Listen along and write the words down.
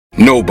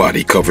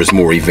Nobody covers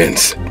more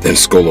events than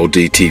Scolo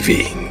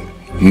DTV.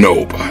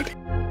 Nobody.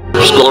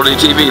 Scolo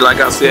DTV,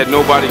 like I said,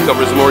 nobody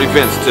covers more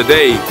events.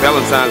 Today,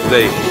 Valentine's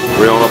Day,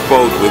 we're on a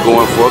boat. We're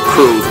going for a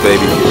cruise,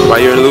 baby.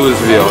 Right here in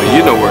Lewisville.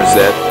 You know where it's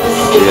at.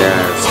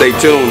 Yeah, stay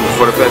tuned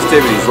for the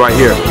festivities right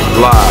here.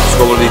 Live,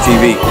 Scolo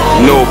DTV.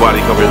 Nobody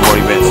covers more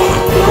events.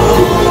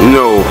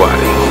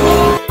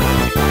 Nobody.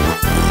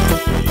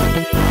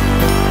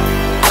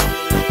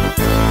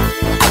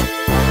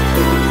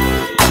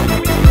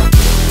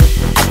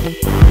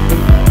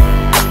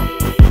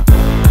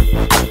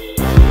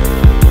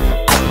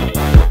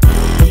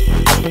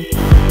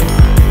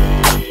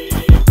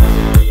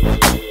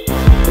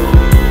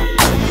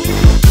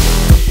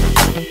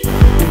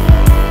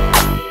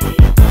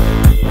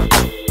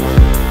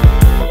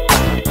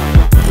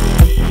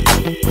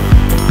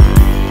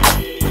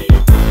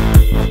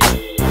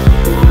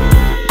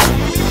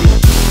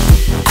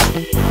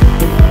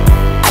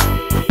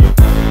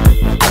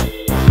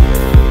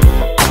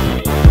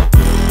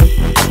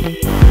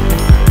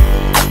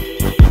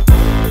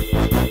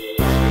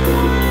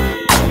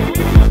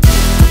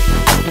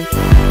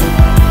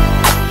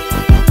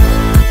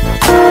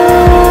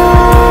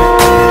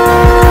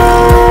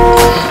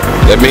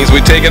 That means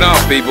we taking off,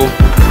 people.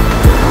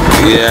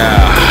 Yeah.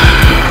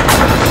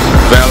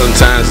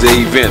 Valentine's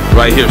Day event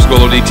right here,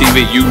 Scolo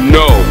DTV. You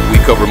know we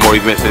cover more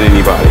events than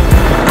anybody.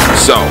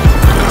 So,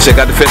 check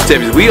out the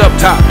festivities. We up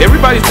top.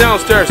 Everybody's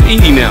downstairs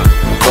eating now.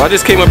 So I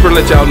just came up here to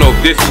let y'all know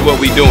this is what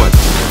we doing.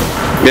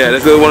 Yeah,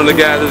 this is one of the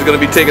guys that's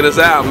gonna be taking us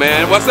out,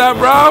 man. What's up,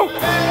 bro?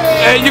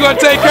 Hey, you gonna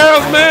take care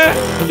of us, man?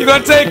 You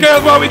gonna take care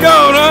of us while we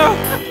gone, huh?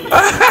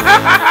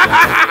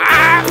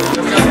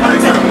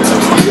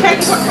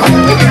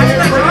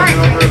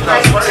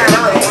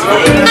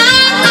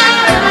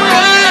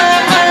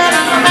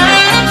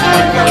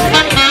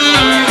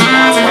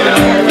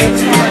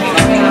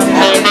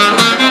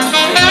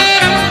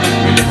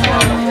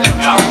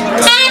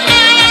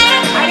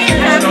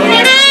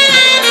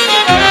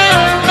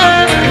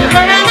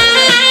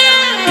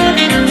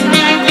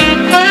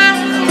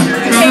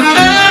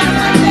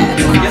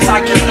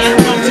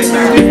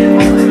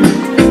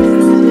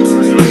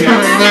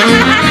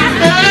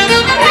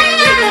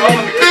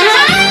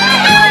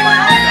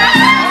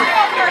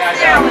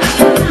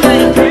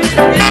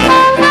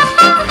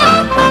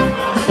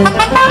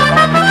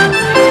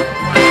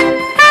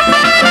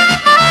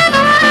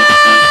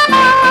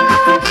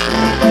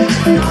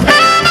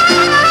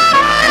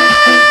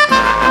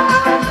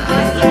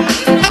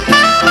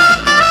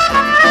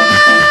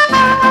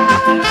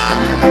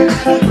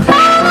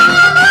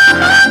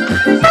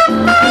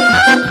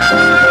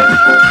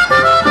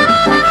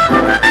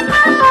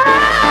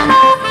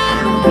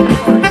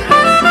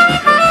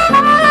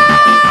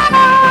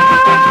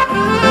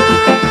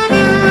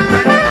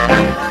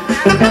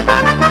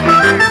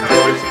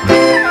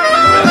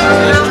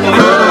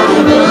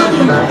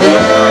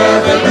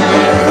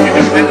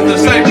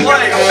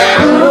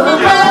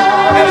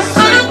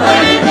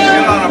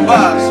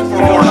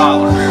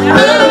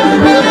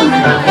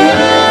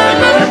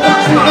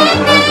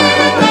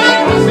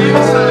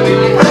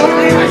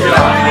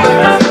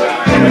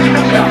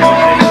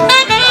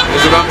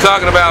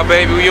 Talking about,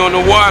 baby, we on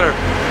the water.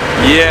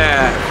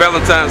 Yeah,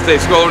 Valentine's Day,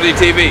 Scolo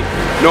DTV.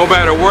 No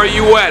matter where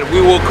you at,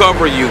 we will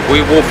cover you.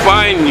 We will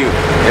find you,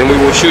 and we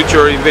will shoot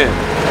your event.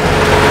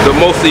 The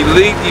most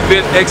elite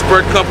event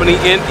expert company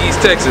in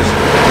East Texas,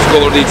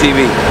 Scolo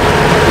DTV.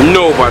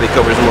 Nobody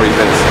covers more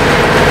events.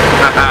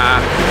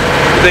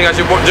 You think I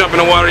should jump in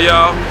the water,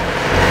 y'all?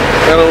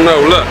 I don't know.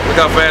 Look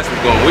how fast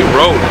we're going. We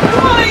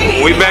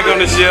rolling. We back on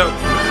the ship.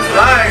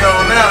 Line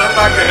on now.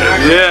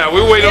 Yeah, we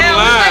wait on the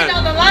line.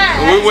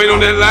 We wait on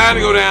that line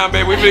to go down,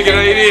 baby. We finna get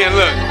it in.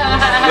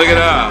 Look it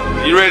up.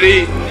 You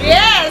ready to eat?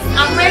 Yes,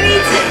 I'm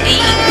ready to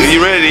eat. You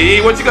ready to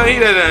eat? What you gonna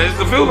eat at that?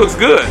 The food looks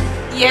good.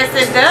 Yes,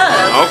 it does.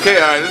 Okay,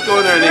 all right, let's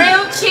go in there and eat.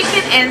 Grilled chicken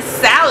and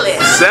salad.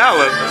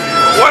 Salad?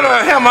 What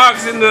are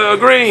hammocks in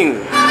the green?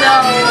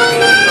 No.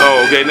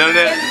 Oh, okay, none of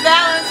that? It's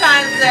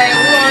Valentine's Day.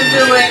 We're gonna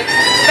do it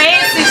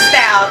fancy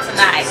style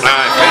tonight. All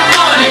right.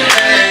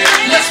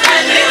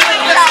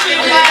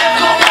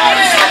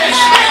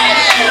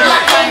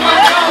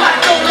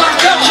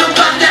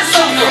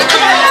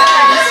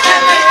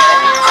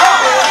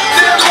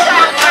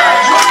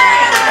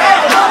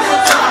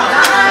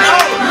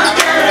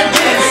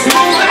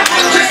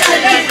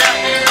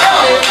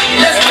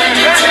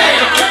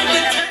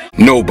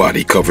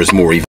 Nobody covers more events.